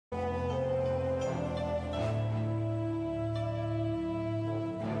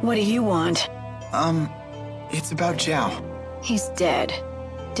What do you want? It's about Zhao. He's dead.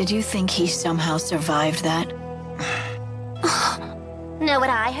 Did you think he somehow survived that? Know what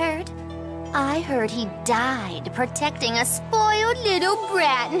I heard? I heard he died protecting a spoiled little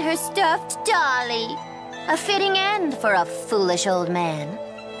brat and her stuffed dolly. A fitting end for a foolish old man.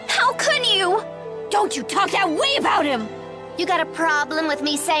 How could you? Don't you talk that way about him! You got a problem with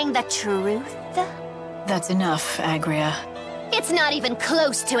me saying the truth? That's enough, Agria. It's not even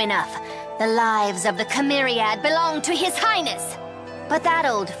close to enough. The lives of the Chimeriad belong to His Highness. But that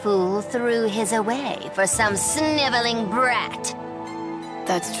old fool threw his away for some sniveling brat.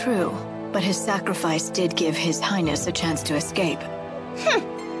 That's true, but his sacrifice did give His Highness a chance to escape.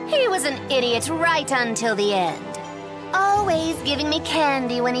 He was an idiot right until the end. Always giving me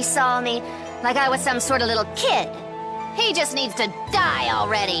candy when he saw me, like I was some sort of little kid. He just needs to die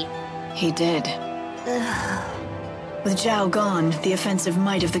already. He did. With Zhao gone, the offensive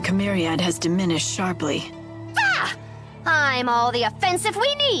might of the Chimeriad has diminished sharply. Ah! I'm all the offensive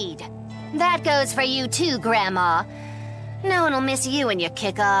we need. That goes for you too, Grandma. No one will miss you when you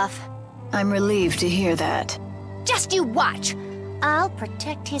kick off. I'm relieved to hear that. Just you watch. I'll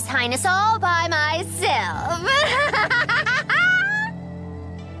protect His Highness all by myself.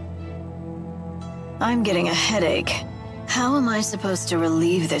 I'm getting a headache. How am I supposed to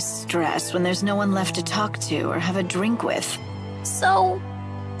relieve this stress when there's no one left to talk to or have a drink with? So,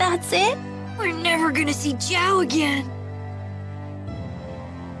 that's it? We're never gonna see Zhao again.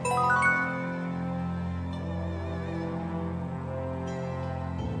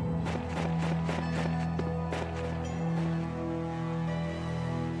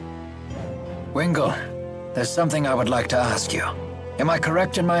 Wingle, there's something I would like to ask you. Am I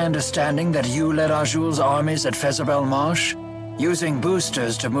correct in my understanding that you led Azul's armies at Fezabel Marsh? Using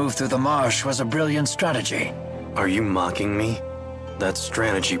boosters to move through the marsh was a brilliant strategy. Are you mocking me? That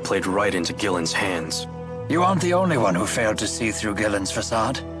strategy played right into Gillen's hands. You aren't the only one who failed to see through Gillen's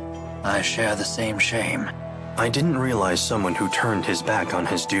facade. I share the same shame. I didn't realize someone who turned his back on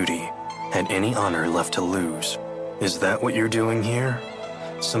his duty had any honor left to lose. Is that what you're doing here?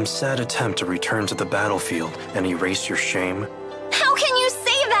 Some sad attempt to return to the battlefield and erase your shame? How can you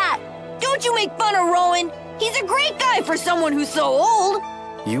say that? Don't you make fun of Rowan? He's a great guy for someone who's so old.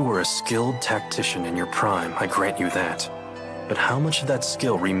 You were a skilled tactician in your prime, I grant you that. But how much of that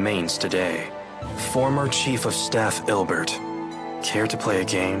skill remains today? Former Chief of Staff Ilbert. Care to play a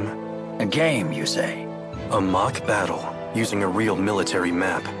game? A game, you say? A mock battle, using a real military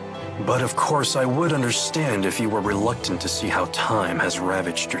map. But of course I would understand if you were reluctant to see how time has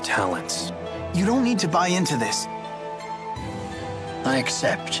ravaged your talents. You don't need to buy into this. I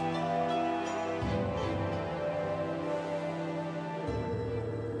accept.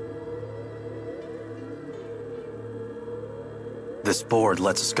 This board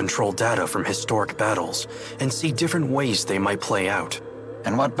lets us control data from historic battles and see different ways they might play out.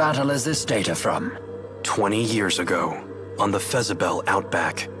 And what battle is this data from? 20 years ago, on the Fezabel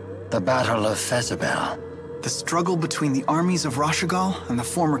Outback. The Battle of Fezabel. The struggle between the armies of Rashigal and the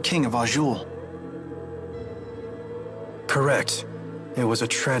former king of Azul. Correct. It was a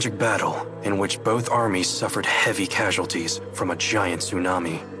tragic battle in which both armies suffered heavy casualties from a giant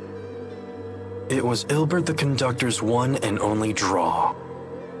tsunami. It was Ilbert the Conductor's one and only draw.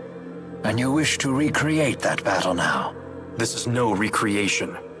 And you wish to recreate that battle now? This is no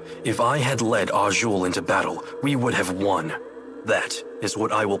recreation. If I had led Azul into battle, we would have won. That is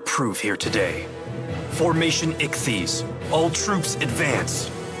what I will prove here today. Formation Ichthyes. All troops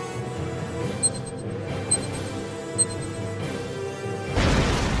advance.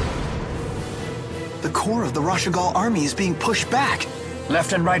 The core of the Rashigal army is being pushed back.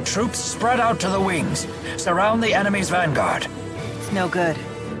 Left and right troops spread out to the wings. Surround the enemy's vanguard. It's no good.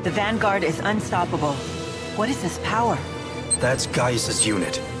 The vanguard is unstoppable. What is this power? That's Gaius'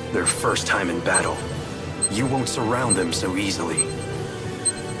 unit. Their first time in battle. You won't surround them so easily.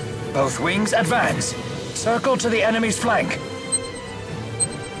 Both wings advance. Circle to the enemy's flank.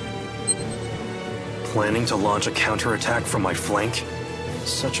 Planning to launch a counterattack from my flank?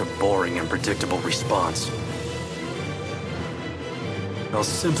 Such a boring and predictable response. I'll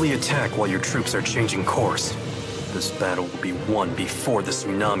simply attack while your troops are changing course. This battle will be won before the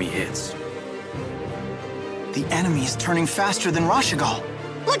tsunami hits. The enemy is turning faster than Rashigal.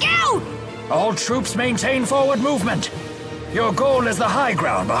 Look out! All troops maintain forward movement. Your goal is the high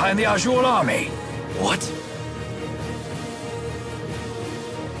ground behind the Azul army. What?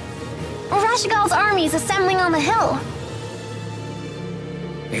 Rashigal's army is assembling on the hill.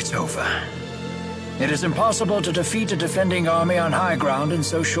 It's over. It is impossible to defeat a defending army on high ground in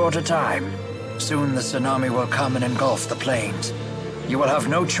so short a time. Soon the tsunami will come and engulf the plains. You will have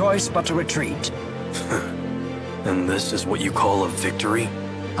no choice but to retreat. And this is what you call a victory?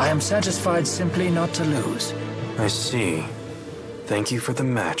 I am satisfied simply not to lose. I see. Thank you for the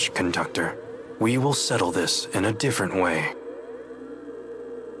match, Conductor. We will settle this in a different way.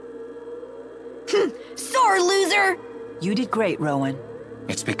 Sore loser! You did great, Rowan.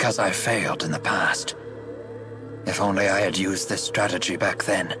 It's because I failed in the past. If only I had used this strategy back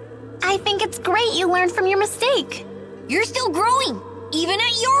then. I think it's great you learned from your mistake. You're still growing, even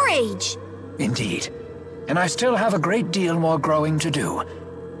at your age. Indeed. And I still have a great deal more growing to do.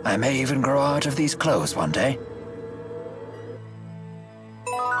 I may even grow out of these clothes one day.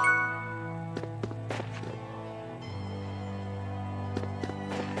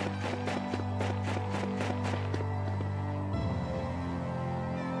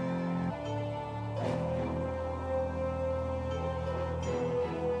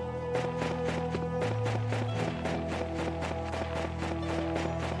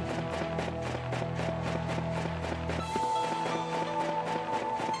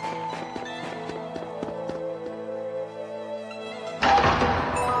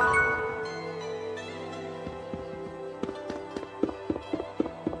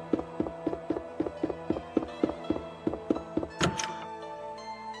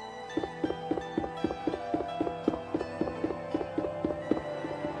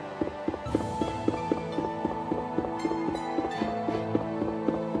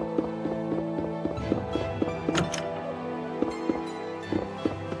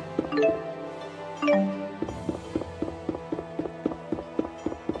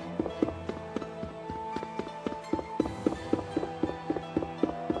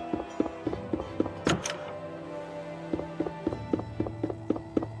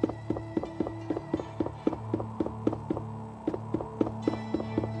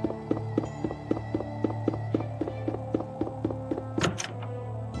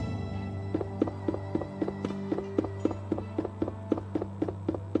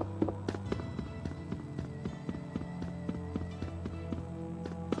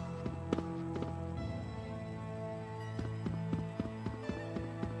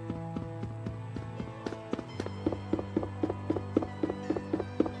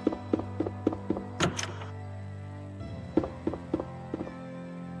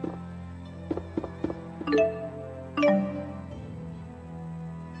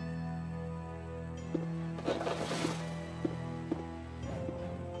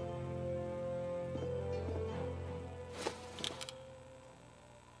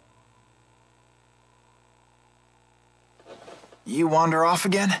 You wander off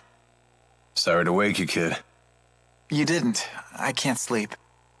again? Sorry to wake you, kid. You didn't. I can't sleep.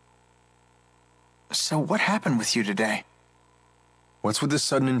 So what happened with you today? What's with this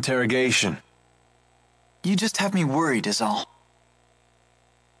sudden interrogation? You just have me worried is all.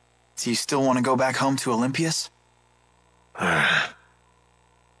 Do you still want to go back home to Olympias?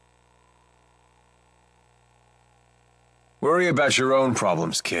 Worry about your own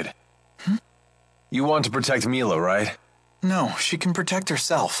problems, kid. You want to protect Milla, right? No, she can protect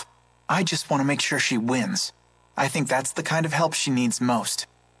herself. I just want to make sure she wins. I think that's the kind of help she needs most.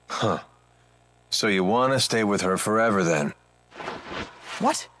 Huh. So you want to stay with her forever, then?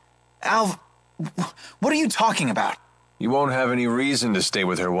 What? What are you talking about? You won't have any reason to stay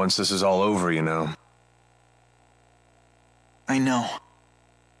with her once this is all over, you know. I know.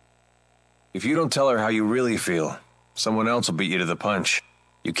 If you don't tell her how you really feel, someone else will beat you to the punch.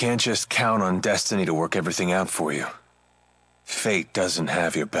 You can't just count on destiny to work everything out for you. Fate doesn't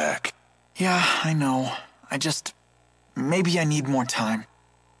have your back. Yeah, I know. Maybe I need more time.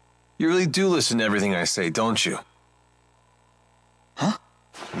 You really do listen to everything I say, don't you? Huh?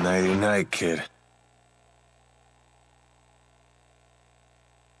 Nighty-night, kid.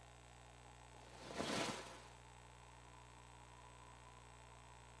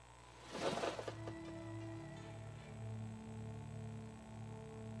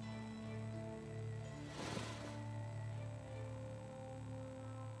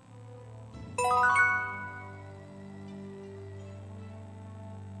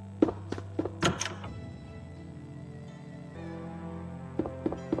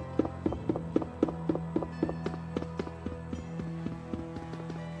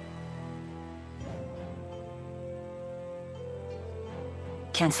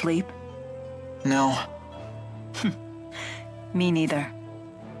 Can't sleep? No. Me neither.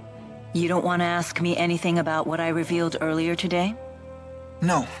 You don't want to ask me anything about what I revealed earlier today?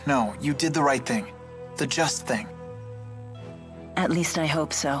 No, you did the right thing. The just thing. At least I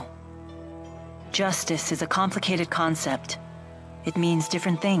hope so. Justice is a complicated concept. It means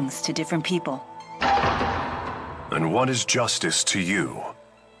different things to different people. And what is justice to you?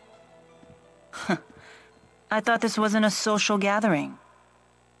 I thought this wasn't a social gathering.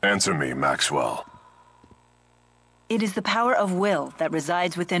 Answer me, Maxwell. It is the power of will that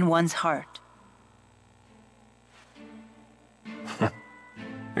resides within one's heart.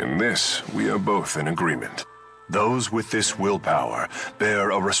 In this, we are both in agreement. Those with this willpower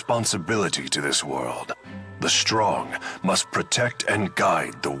bear a responsibility to this world. The strong must protect and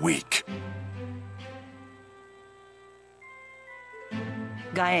guide the weak.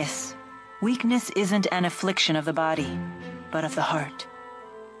 Gaius, weakness isn't an affliction of the body, but of the heart.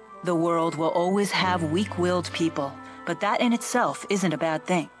 The world will always have weak-willed people, but that in itself isn't a bad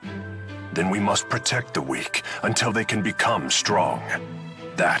thing. Then we must protect the weak until they can become strong.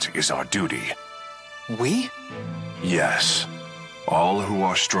 That is our duty. We? Yes. All who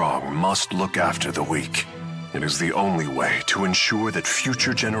are strong must look after the weak. It is the only way to ensure that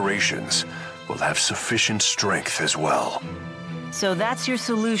future generations will have sufficient strength as well. So that's your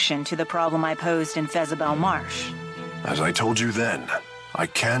solution to the problem I posed in Fezabel Marsh. As I told you then, I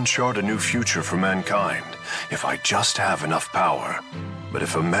can chart a new future for mankind if I just have enough power. But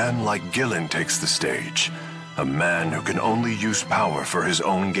if a man like Xailen takes the stage, a man who can only use power for his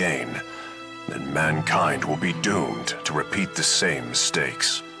own gain, then mankind will be doomed to repeat the same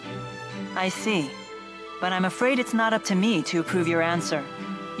mistakes. I see. But I'm afraid it's not up to me to approve your answer.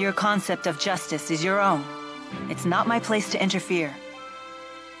 Your concept of justice is your own. It's not my place to interfere.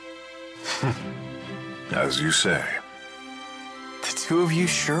 As you say. The two of you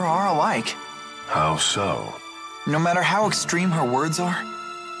sure are alike. How so? No matter how extreme her words are,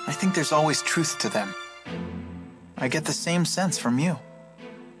 I think there's always truth to them. I get the same sense from you.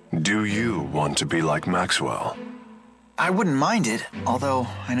 Do you want to be like Maxwell? I wouldn't mind it, although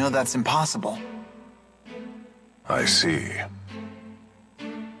I know that's impossible. I see.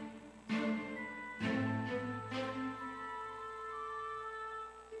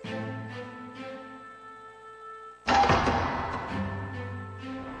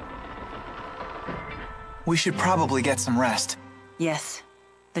 We should probably get some rest. Yes.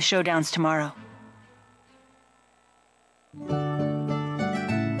 The showdown's tomorrow.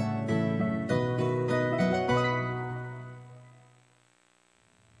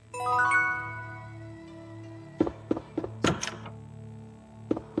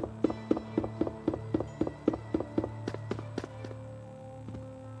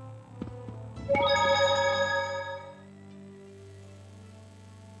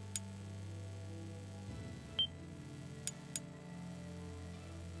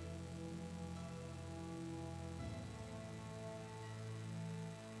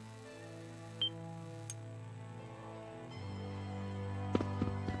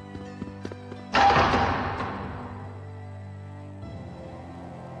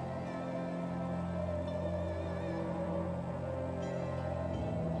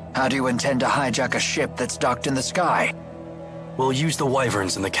 How do you intend to hijack a ship that's docked in the sky? We'll use the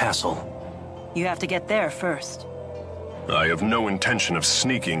wyverns in the castle. You have to get there first. I have no intention of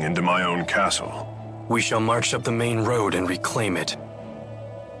sneaking into my own castle. We shall march up the main road and reclaim it.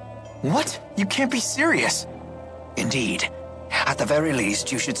 What? You can't be serious. Indeed. At the very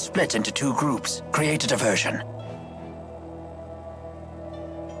least, you should split into 2 groups. Create a diversion.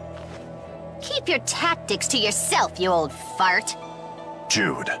 Keep your tactics to yourself, you old fart.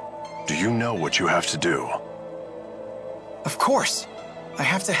 Jude, do you know what you have to do? Of course. I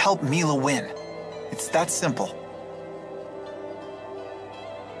have to help Milla win. It's that simple.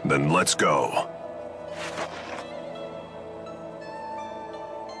 Then let's go.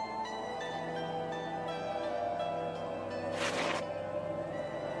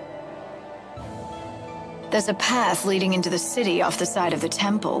 There's a path leading into the city off the side of the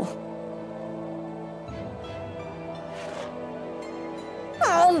temple.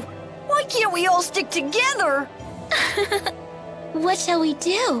 Oh, why can't we all stick together? What shall we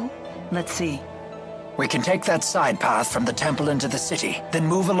do? Let's see. We can take that side path from the temple into the city, then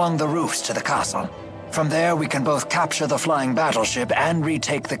move along the roofs to the castle. From there, we can both capture the flying battleship and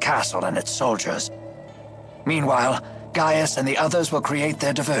retake the castle and its soldiers. Meanwhile, Gaius and the others will create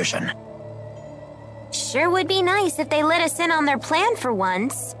their diversion. Sure would be nice if they let us in on their plan for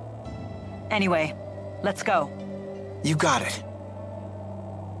once. Anyway, let's go. You got it.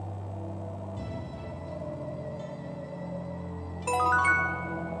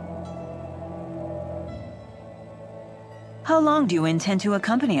 How long do you intend to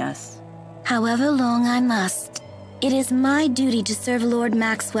accompany us? However long I must. It is my duty to serve Lord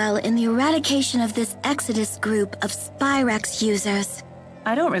Maxwell in the eradication of this Exodus group of Spyrex users.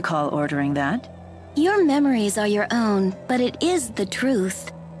 I don't recall ordering that. Your memories are your own, but it is the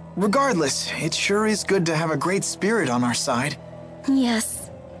truth. Regardless, it sure is good to have a great spirit on our side. Yes.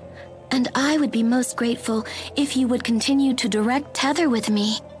 And I would be most grateful if you would continue to direct tether with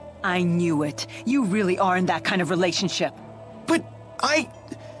me. I knew it. You really are in that kind of relationship. But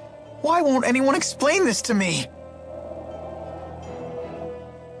why won't anyone explain this to me?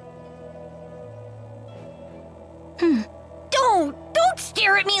 Don't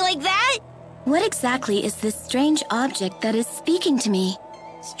stare at me like that! What exactly is this strange object that is speaking to me?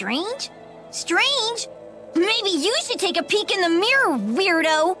 Strange? Strange? Maybe you should take a peek in the mirror,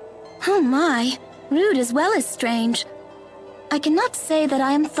 weirdo! Oh my, rude as well as strange. I cannot say that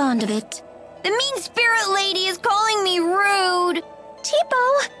I am fond of it. The mean spirit lady is calling me rude!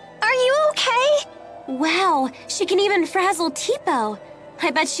 Tipo, are you okay? Wow, she can even frazzle Tipo.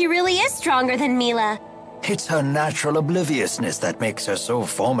 I bet she really is stronger than Milla. It's her natural obliviousness that makes her so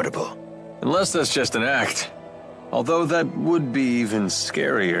formidable. Unless that's just an act. Although that would be even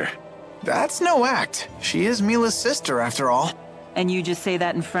scarier. That's no act. She is Milla's sister, after all. And you just say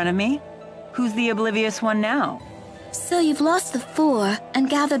that in front of me? Who's the oblivious one now? So you've lost the four and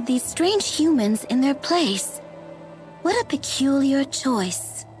gathered these strange humans in their place. What a peculiar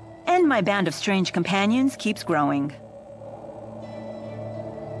choice. And my band of strange companions keeps growing.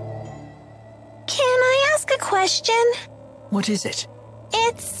 Can I ask a question? What is it?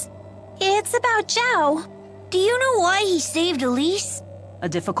 It's about Zhao. Do you know why he saved Elise? A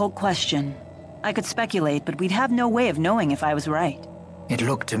difficult question. I could speculate, but we'd have no way of knowing if I was right. It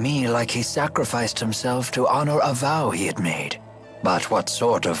looked to me like he sacrificed himself to honor a vow he had made. But what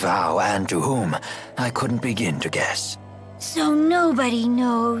sort of vow and to whom, I couldn't begin to guess. So nobody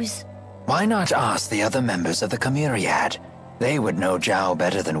knows. Why not ask the other members of the Chimeriad? They would know Zhao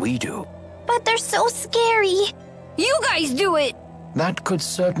better than we do. But they're so scary. You guys do it! That could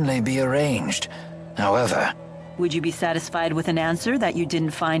certainly be arranged. However... Would you be satisfied with an answer that you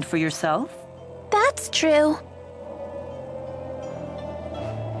didn't find for yourself? That's true.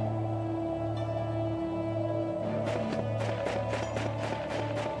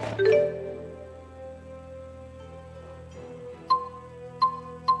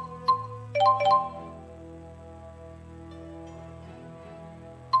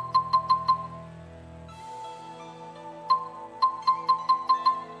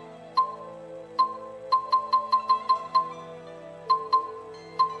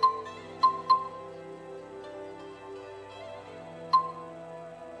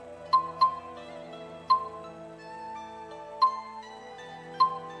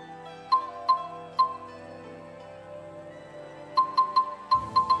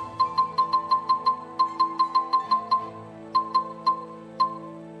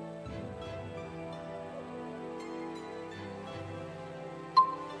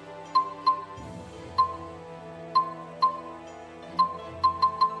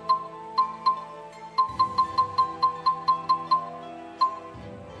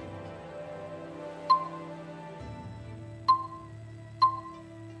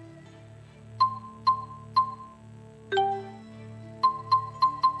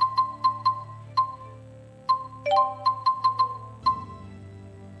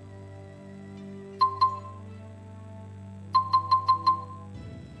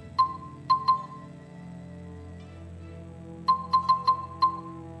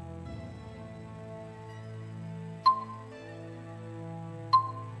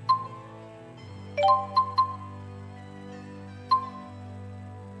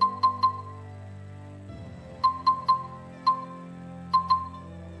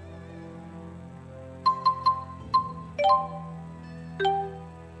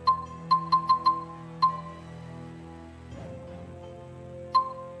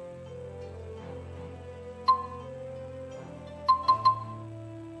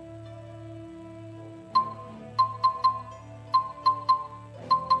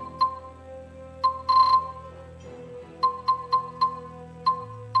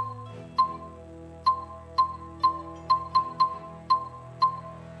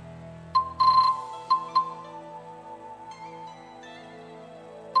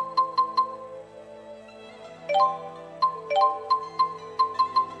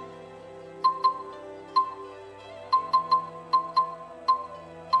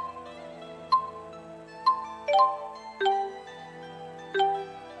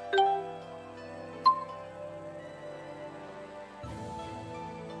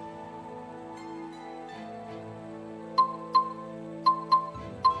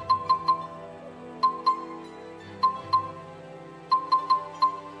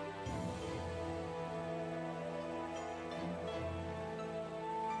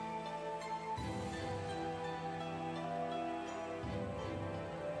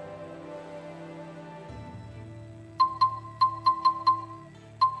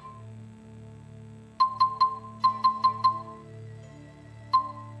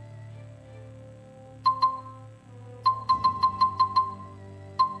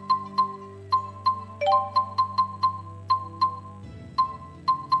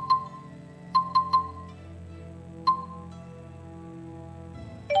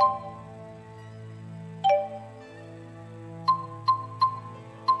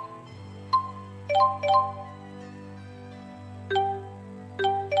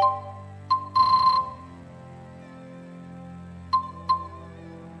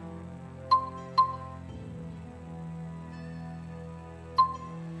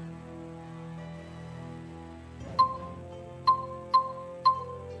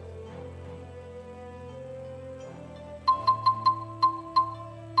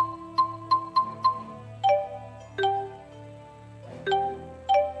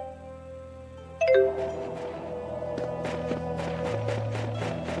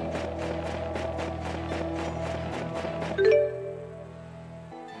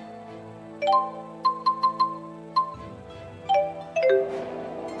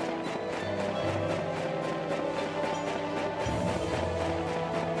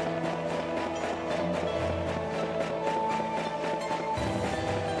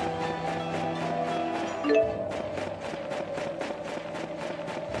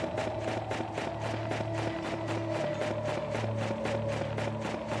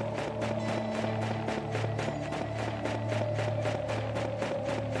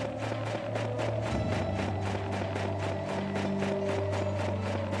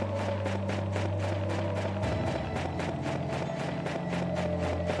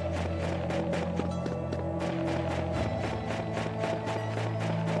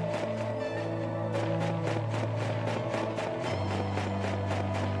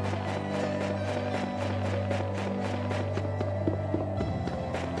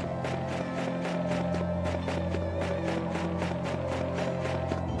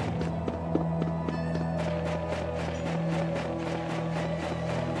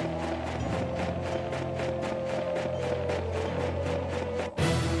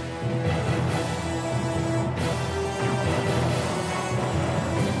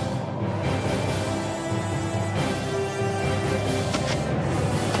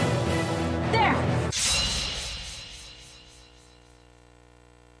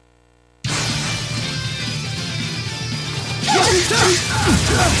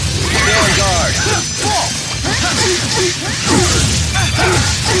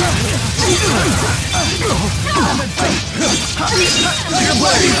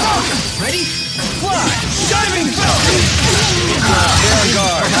 Ready? Fly! Diving! Stay on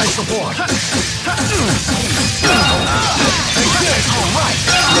guard! High support! Alright!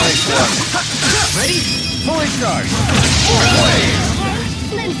 Nice one! Ready? Fully charged!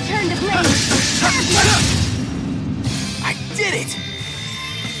 Limbs turn to blaze! I did it!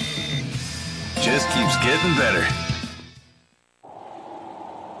 Just keeps getting better.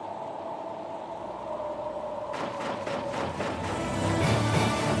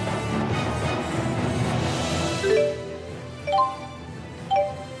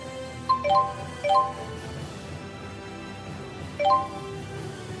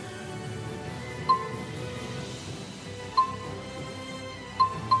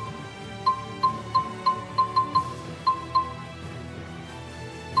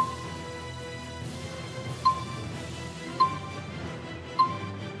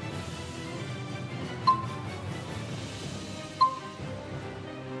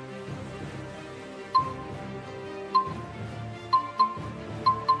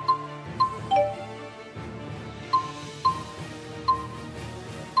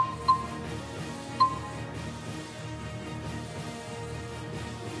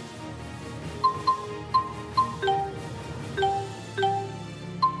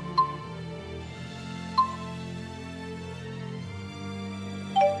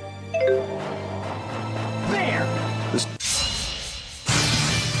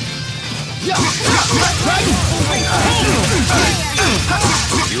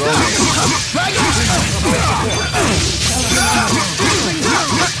 You owe me.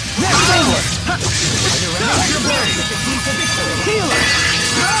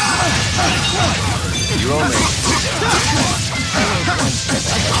 You owe me.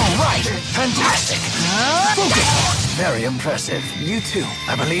 All right, fantastic. Very impressive. You too.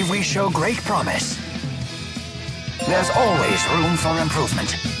 I believe we show great promise. There's always room for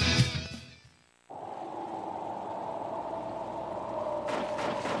improvement.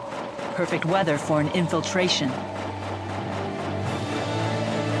 Perfect weather for an infiltration.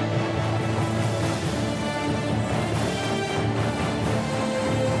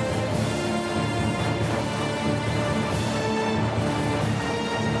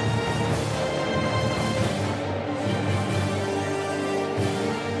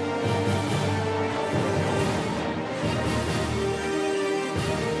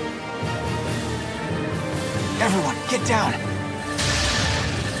 Get down!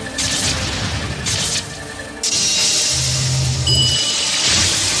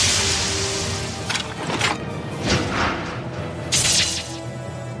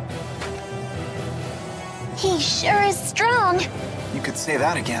 He sure is strong. You could say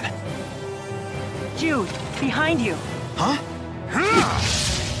that again. Jude, behind you. Huh?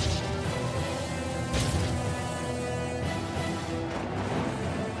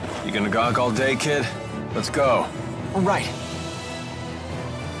 You gonna gawk all day, kid? Let's go. Right.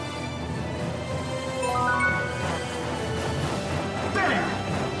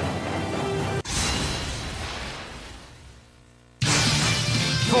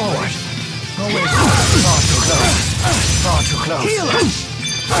 Forward. Always far too close. Far too close. Heal him!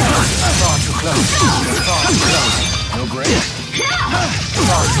 Far too close. Far too close. No great.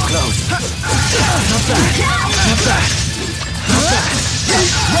 Far too close. Not bad. Not bad. Not bad.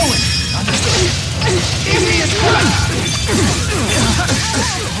 Rowan! Igneous Strike!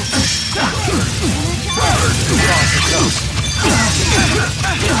 Far too close.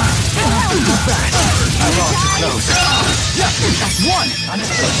 Not bad. Far too close. That's one!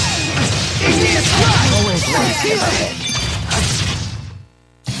 Understood. Igneous Strike! Always one step ahead.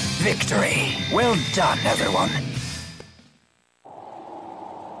 Victory. Well done, everyone.